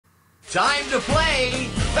Time to play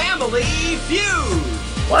Family Feud.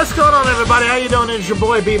 What's going on, everybody? How you doing? It's your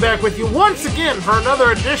boy B back with you once again for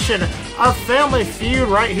another edition of Family Feud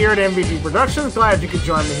right here at MVP Productions. Glad you could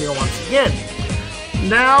join me here once again.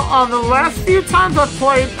 Now, on the last few times I've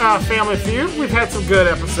played Family Feud, we've had some good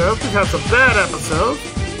episodes, we've had some bad episodes,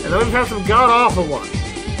 and then we've had some god-awful ones.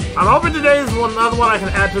 I'm hoping today is another one I can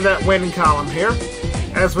add to that winning column here,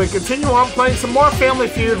 as we continue on playing some more Family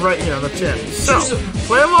Feud right here on the channel. So,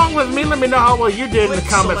 play along with me, let me know how well you did in the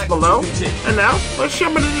comments below. And now, let's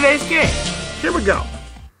jump into today's game. Here we go.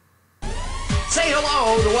 Say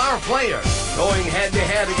hello to our players, going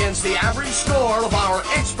head-to-head against the average score of our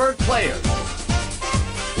expert players.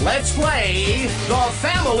 Let's play the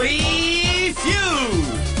Family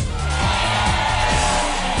Feud.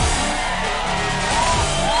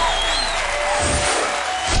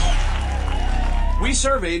 We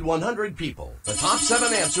surveyed 100 people. The top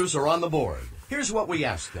 7 answers are on the board. Here's what we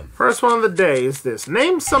asked them. First one of the day is this.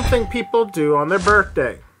 Name something people do on their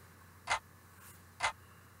birthday.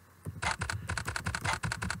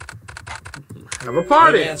 Have a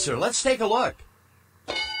party. Good answer. Let's take a look.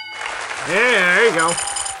 Yeah, there you go.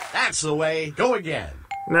 That's the way. Go again.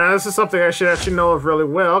 Now, this is something I should actually know of really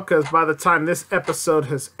well, because by the time this episode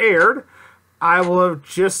has aired, I will have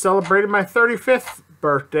just celebrated my 35th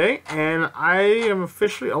birthday, and I am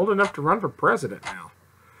officially old enough to run for president now.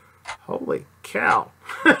 Holy cow.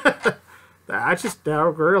 I just now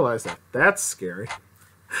realized that. That's scary.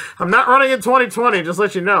 I'm not running in 2020, just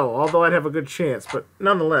let you know, although I'd have a good chance, but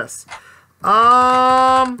nonetheless.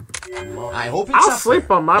 I hope it's I'll sleep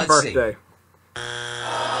on my birthday.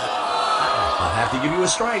 I'll have to give you a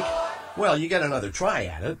strike. Well, you get another try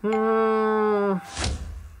at it.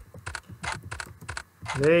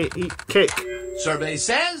 They eat cake. Survey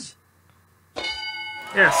says...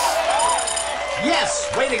 Yes. Yes!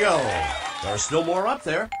 Way to go! There are still more up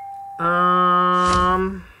there.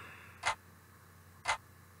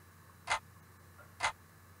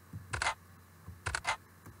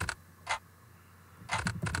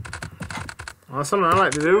 Well, something I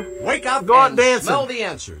like to do. Wake up Go out and dancing. smell the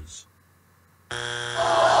answers. Okay.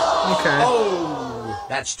 Oh,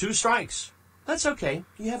 that's 2 strikes. That's okay.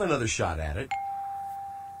 You have another shot at it.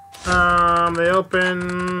 They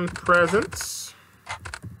open presents.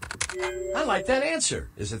 I like that answer.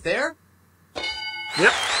 Is it there?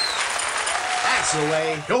 Yep. That's the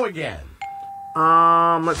way. Go again.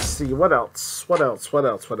 Let's see. What else? What else? What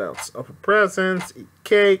else? What else? Open presents, eat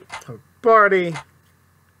cake, have a party.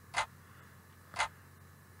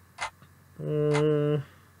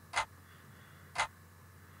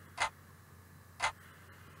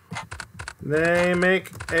 They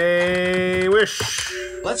make a wish.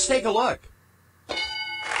 Let's take a look.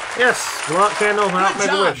 Yes, blow out candles and out Good make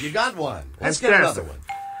a job. wish. You got one. Let's Fantastic. get another one.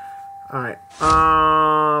 Alright,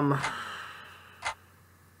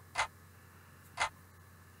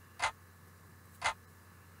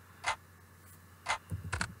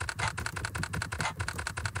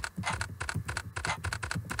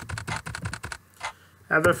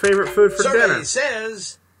 have their favorite food for Survey dinner.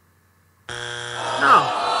 says... No.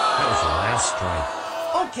 That was the last strike.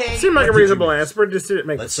 Okay. Seemed like a reasonable answer, but just didn't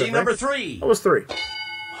make Let's the see number 3. What was 3?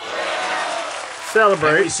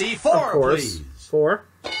 Celebrate. Can we see 4, of course. please? 4.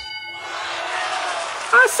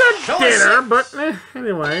 I said Show dinner, us but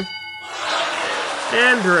anyway.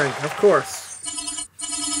 And drink, of course.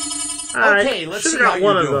 Alright, Okay, let's should see have got how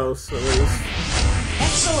one you're of doing. those, at least.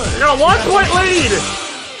 Excellent. We got a 1-point lead!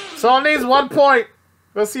 So it needs 1 point.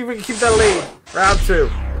 Let's see if we can keep that lead. Round 2.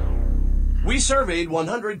 We surveyed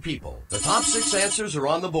 100 people. The top 6 answers are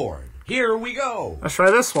on the board. Here we go. Let's try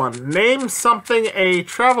this one. Name something a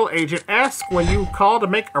travel agent asks when you call to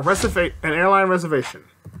make an airline reservation.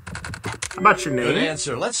 How about your name? Good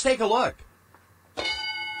answer. Let's take a look.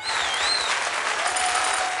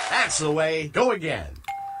 That's the way. Go again.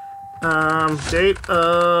 Date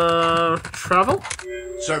of travel?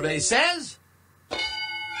 Survey says...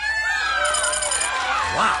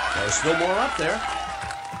 Wow, there's still more up there.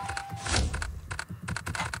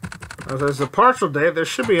 If there's a partial date, there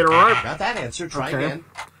should be an arrival. Got that answer. Try again.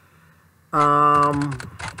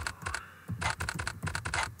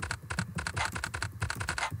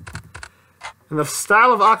 In the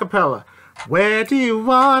style of acapella. Where do you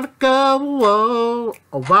want to go?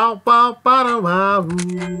 Oh, wow, wow, wow, wow.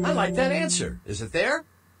 I like that answer. Is it there?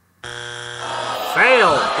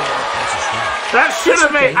 Failed. That's a strike. That should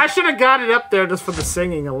have okay. made. I should have got it up there just for the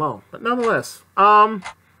singing alone. But nonetheless, I'll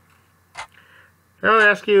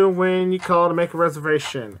ask you when you call to make a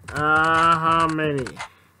reservation. How many?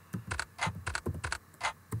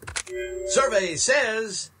 Survey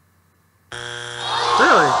says...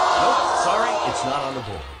 Really? Nope, sorry, it's not on the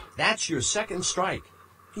board. That's your second strike.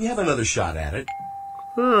 You have another shot at it.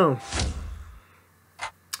 Oh.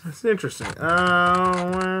 That's interesting.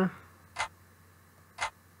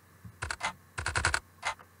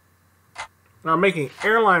 I'm making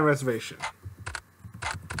airline reservation.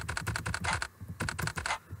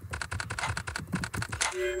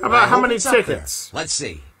 How many tickets? Let's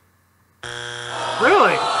see.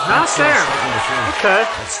 Really? Not there. Okay.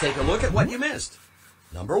 Let's take a look at what you missed.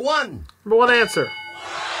 Number 1. But what answer?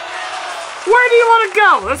 Where do you want to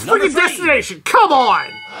go? That's Number freaking 3. destination. Come on.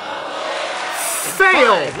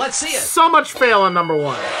 Fail. 5. Let's see it. So much fail on number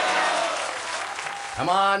 1. Come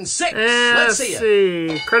on, 6. And Let's see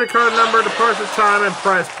it. Credit card number, departure time, and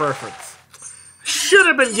price preference. Should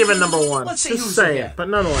have been given number 1. Let's see Just who's saying, ahead. but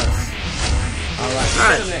nonetheless. All right. All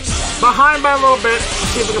right. Next time. Behind by a little bit. Let's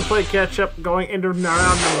see if we can play catch up going into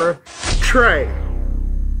round number 3.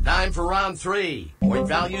 Time for round 3. Point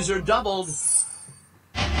values are doubled.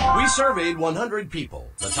 We surveyed 100 people.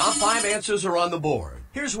 The top 5 answers are on the board.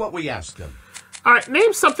 Here's what we asked them. All right,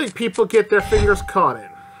 name something people get their fingers caught in.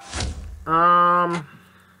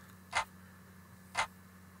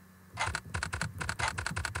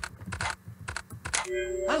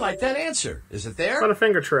 I like that answer. Is it there? What a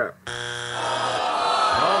finger trap. No,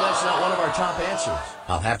 that's not one of our top answers.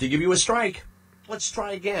 I'll have to give you a strike. Let's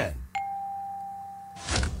try again.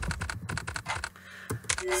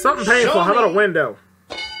 Something painful. How about a window?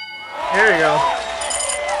 There you go.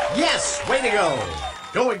 Yes, way to go.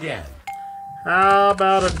 Go again. How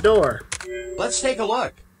about a door? Let's take a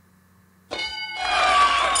look.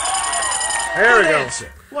 There we Good go.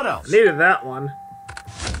 answer. What else? Needed that one.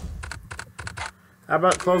 How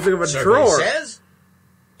about closing of a Survey drawer? says.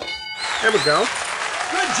 There we go.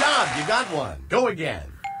 Good job. You got one. Go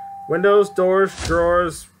again. Windows, doors,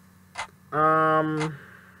 drawers.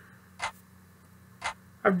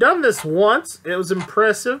 I've done this once. It was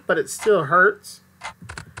impressive, but it still hurts.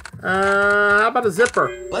 How about a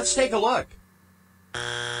zipper? Let's take a look.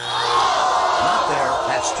 Not there.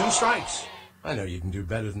 That's 2 strikes. I know you can do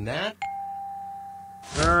better than that.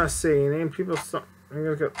 Let's see. Name people. I'm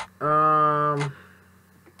gonna go.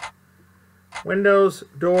 Windows,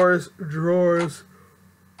 doors, drawers.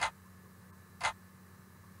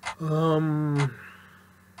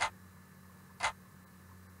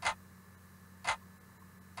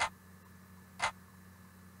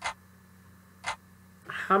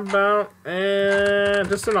 How about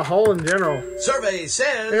just in a hole in general? Survey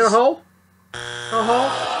says. In a hole? A hole?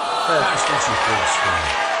 Gosh, that's your first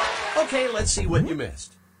strike. Okay, let's see what you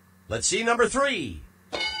missed. Let's see number 3.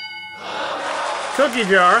 Cookie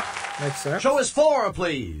jar. Makes sense. Show us 4,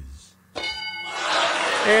 please.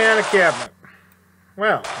 And a cabinet.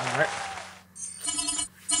 Well, alright.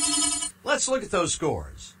 Let's look at those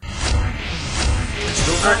scores.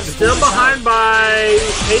 Alright, still behind by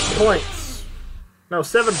 8 points. No,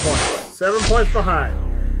 7 points. 7 points behind.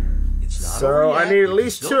 It's not So over yet. I need at You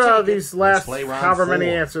least can 2 still out of take it. these Let's last play round however many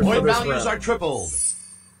 4. answers Point for this values round. are tripled.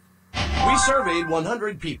 We surveyed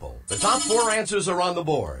 100 people. The top 4 answers are on the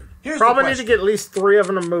board. Here's Probably the need to question. get at least 3 of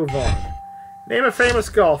them to move on. Name a famous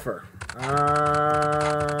golfer.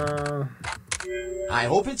 I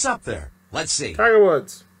hope it's up there. Let's see. Tiger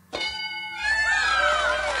Woods.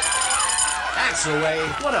 That's the way.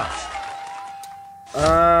 What else?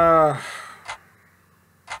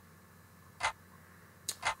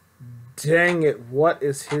 Dang it, what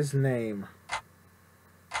is his name?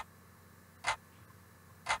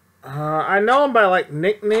 I know him by, like,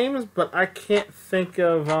 nicknames, but I can't think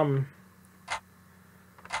of, oh,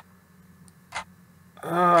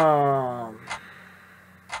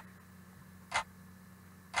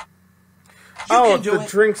 can do the it.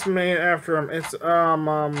 drink's made after him. It's,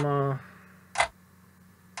 dang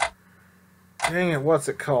it, what's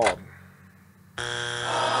it called?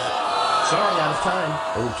 Sorry, out of time.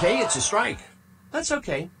 Okay, it's a strike. That's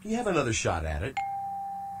okay. You have another shot at it.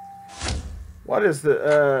 What is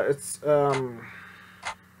the, it's,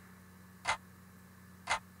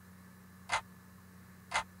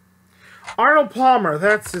 Arnold Palmer,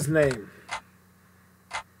 that's his name.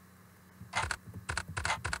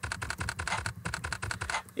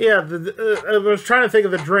 Yeah, I was trying to think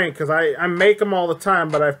of the drink, because I make them all the time,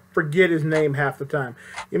 but I forget his name half the time.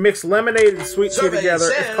 You mix lemonade and sweet tea Survey together,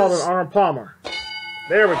 says- it's called an Arnold Palmer.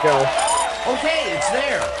 There we go. Okay, it's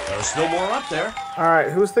there. There's still more up there.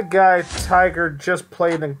 Alright, who's the guy Tiger just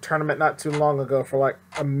played in a tournament not too long ago for like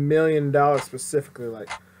 $1 million specifically? Like,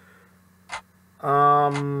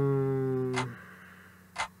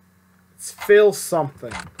 it's Phil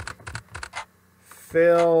something.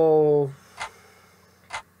 Phil.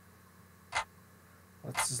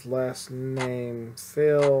 What's his last name?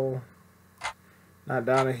 Phil. Not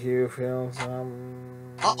Donahue, Fields.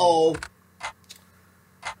 Uh-oh.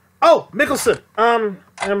 Oh, Mickelson.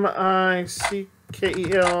 Mickelson.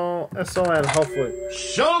 Hopefully.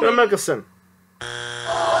 Show me. Phil Mickelson.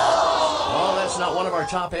 Oh, that's not one of our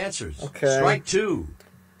top answers. Okay. Strike 2.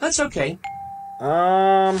 That's okay.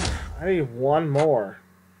 I need one more.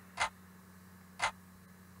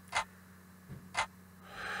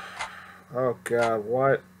 Oh God,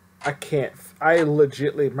 what? I can't. I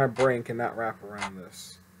legitly, my brain cannot wrap around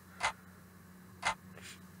this.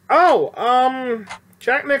 Oh,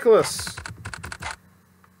 Jack Nicklaus.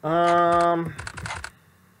 I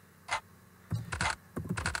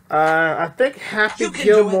think Happy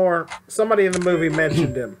Gilmore. Somebody in the movie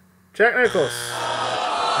mentioned him. Jack Nicklaus.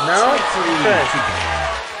 No.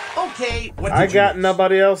 Okay. What I got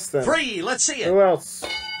nobody else then. 3. Let's see it. Who else?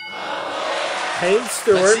 Haynes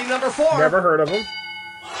Stewart. Let's see number 4. Never heard of him.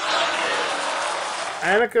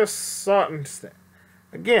 Annika Sottenstein.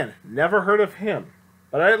 Again, never heard of him.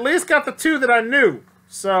 But I at least got the 2 that I knew.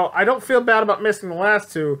 So I don't feel bad about missing the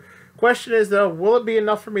last 2. Question is, though, will it be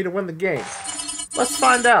enough for me to win the game? Let's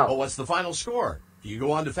find out. Well, what's the final score? Do you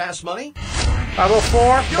go on to Fast Money?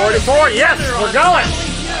 504, 44. Yes, we're going.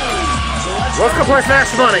 So Let's go play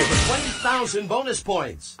Fast Money. 20,000 bonus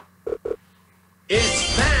points.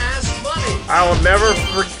 It's Fast Money. I will never.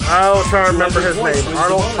 I will try to remember his name.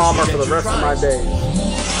 Arnold Palmer for the rest of my days.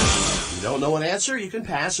 If you don't know an answer, you can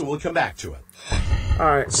pass, and we'll come back to it. All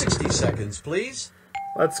right. 60 seconds, please.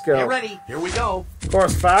 Let's go. Get ready. Here we go. Of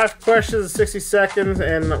course, 5 questions in 60 seconds,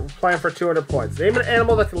 and playing for 200 points. Name an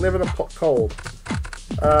animal that can live in the cold.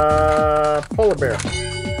 Polar bear.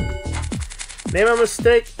 Name a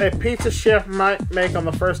mistake a pizza chef might make on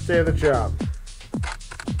the first day of the job.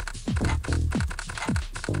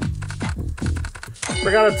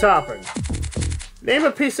 Forgot a topping. Name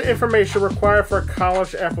a piece of information required for a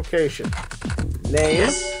college application. Name.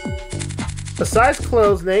 Besides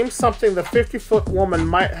clothes, name something the 50-foot woman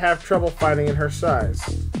might have trouble finding in her size.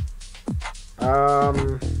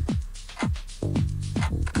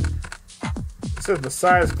 It says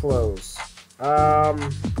besides clothes.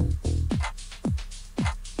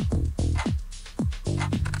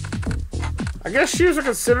 I guess shoes are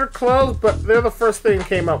considered clothes, but they're the first thing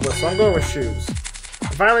came up with, so I'm going with shoes.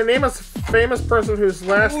 And finally, name a famous person whose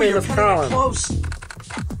last name is Collins. Close.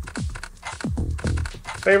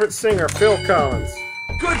 Favorite singer, Phil Collins.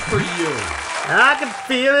 Good for you. I can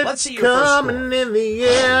feel it coming in the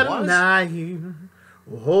air tonight.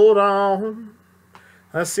 Hold on.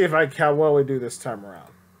 Let's see how well we do this time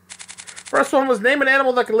around. First one was name an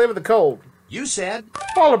animal that can live in the cold. You said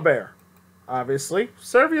polar bear. Obviously.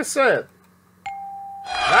 Servia said.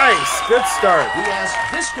 Nice. Good start. We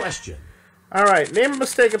asked this question. Alright. Name a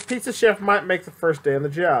mistake a pizza chef might make the first day on the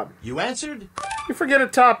job. You answered? You forget a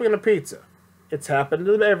topping on a pizza. It's happened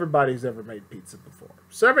to everybody who's ever made pizza before.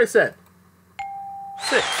 Survey said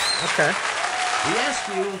 6. Okay. We asked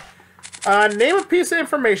you. Name a piece of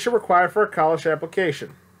information required for a college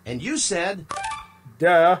application. And you said.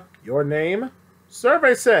 Duh. Your name?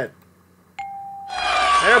 Survey said.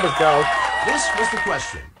 There we go. This was the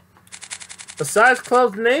question. Besides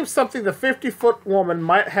clothes, name something the 50-foot woman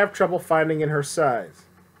might have trouble finding in her size.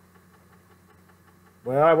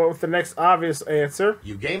 Well, I went with the next obvious answer.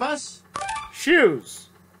 You gave us? Shoes.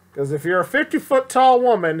 Because if you're a 50-foot tall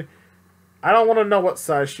woman, I don't want to know what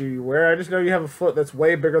size shoe you wear. I just know you have a foot that's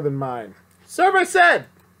way bigger than mine. Survey said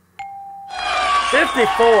 54.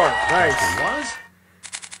 Nice. It was?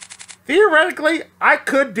 Theoretically, I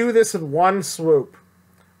could do this in one swoop.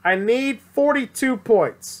 I need 42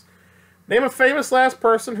 points. Name a famous last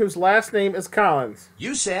person whose last name is Collins.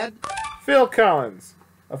 You said? Phil Collins.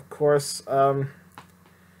 Of course, of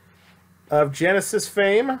Genesis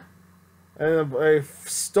fame. And a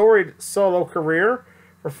storied solo career.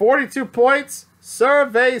 For 42 points,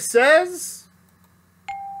 survey says...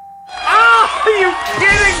 Oh, are you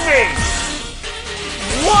kidding me?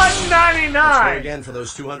 199. Let's go again for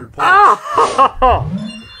those 200 points. Oh!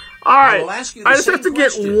 Alright, I just have to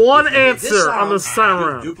get one answer on this time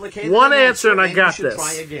around. One answer and I got this.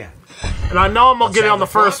 And I know I'm going to get it on the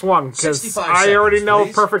first one, because I already know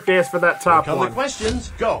a perfect answer for that top one. The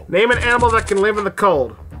questions, go. Name an animal that can live in the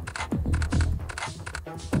cold.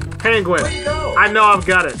 Penguin. I know I've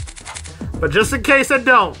got it. But just in case I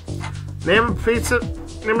don't, name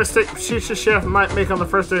a mistake pizza chef might make on the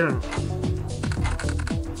first day.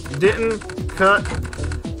 Didn't cut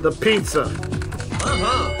the pizza.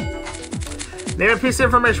 Name a piece of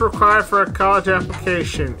information required for a college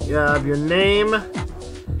application. Your name,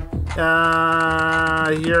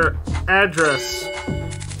 your address.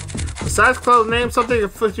 Besides clothes, name something a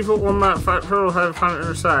 50-foot woman might find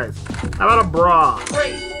inner size. How about a bra?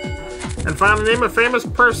 Great. And finally, name a famous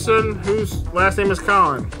person whose last name is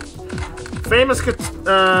Colin. Famous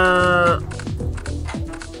guitar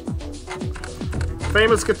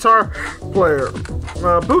player.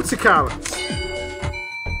 Bootsy Collins.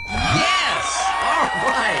 Yes! All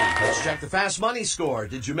right. Let's check the Fast Money score.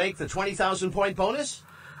 Did you make the 20,000 point bonus?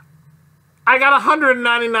 I got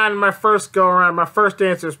 199 in my first go around. My first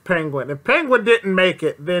answer is Penguin. If Penguin didn't make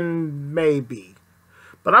it, then maybe.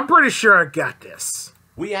 But I'm pretty sure I got this.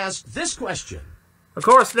 We asked this question. Of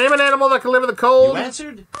course, name an animal that can live in the cold. You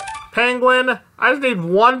answered? Penguin. I just need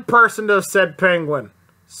one person to have said penguin.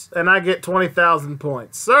 And I get 20,000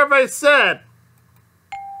 points. Survey said.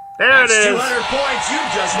 There That's it is. 200 points. You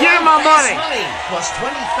just Give won my Fast money. Plus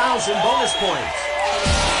 20,000 bonus points.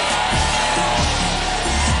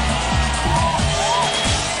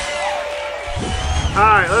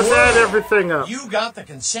 Alright, let's add everything up. You got the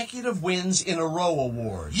consecutive wins in a row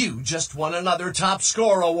award. You just won another top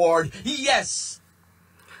score award. Yes!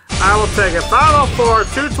 I will take it. 504,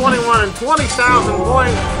 221, and 20,000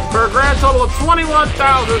 points for a grand total of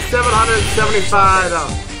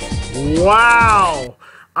 $21,775. Wow!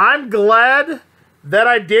 I'm glad that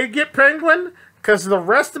I did get Penguin, because the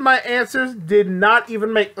rest of my answers did not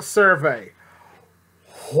even make the survey.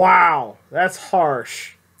 Wow, that's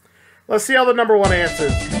harsh. Let's see how the number one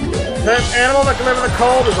answers. The animal that can live in the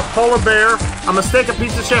cold is a polar bear. A mistake a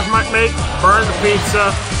pizza chef might make, burn the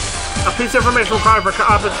pizza. A piece of information required for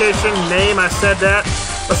application, name, I said that.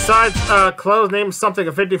 Besides clothes, name something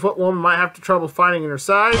a 50-foot woman might have trouble finding in her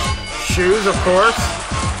size. Shoes, of course.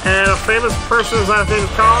 And a famous person's last name is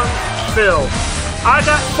Colin. Phil. I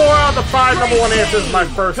got 4 out of the 5 number one answers my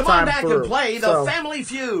first time through. Come on back and play the Family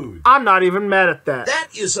Feud. I'm not even mad at that. That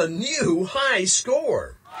is a new high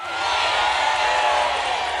score.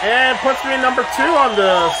 And puts me number 2 on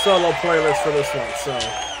the solo playlist for this one. So,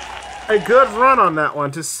 a good run on that one,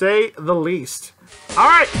 to say the least. All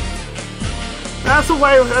right. That's a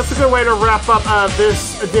good way to wrap up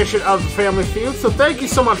this edition of the Family Feud. So thank you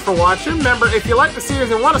so much for watching. Remember, if you like the series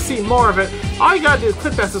and want to see more of it, all you gotta do is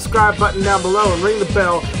click that subscribe button down below and ring the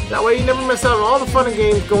bell. That way you never miss out on all the fun and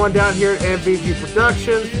games going down here at MVG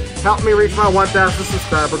Productions. Help me reach my 1,000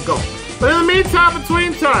 subscriber goal. But in the meantime,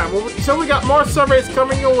 between time, so we got more surveys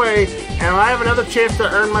coming your way, and I have another chance to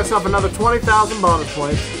earn myself another 20,000 bonus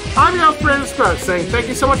points. I'm your friend Scruggs saying thank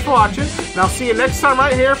you so much for watching, and I'll see you next time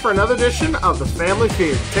right here for another edition of the Family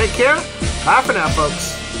Feud. Take care. Bye for now,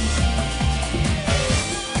 folks.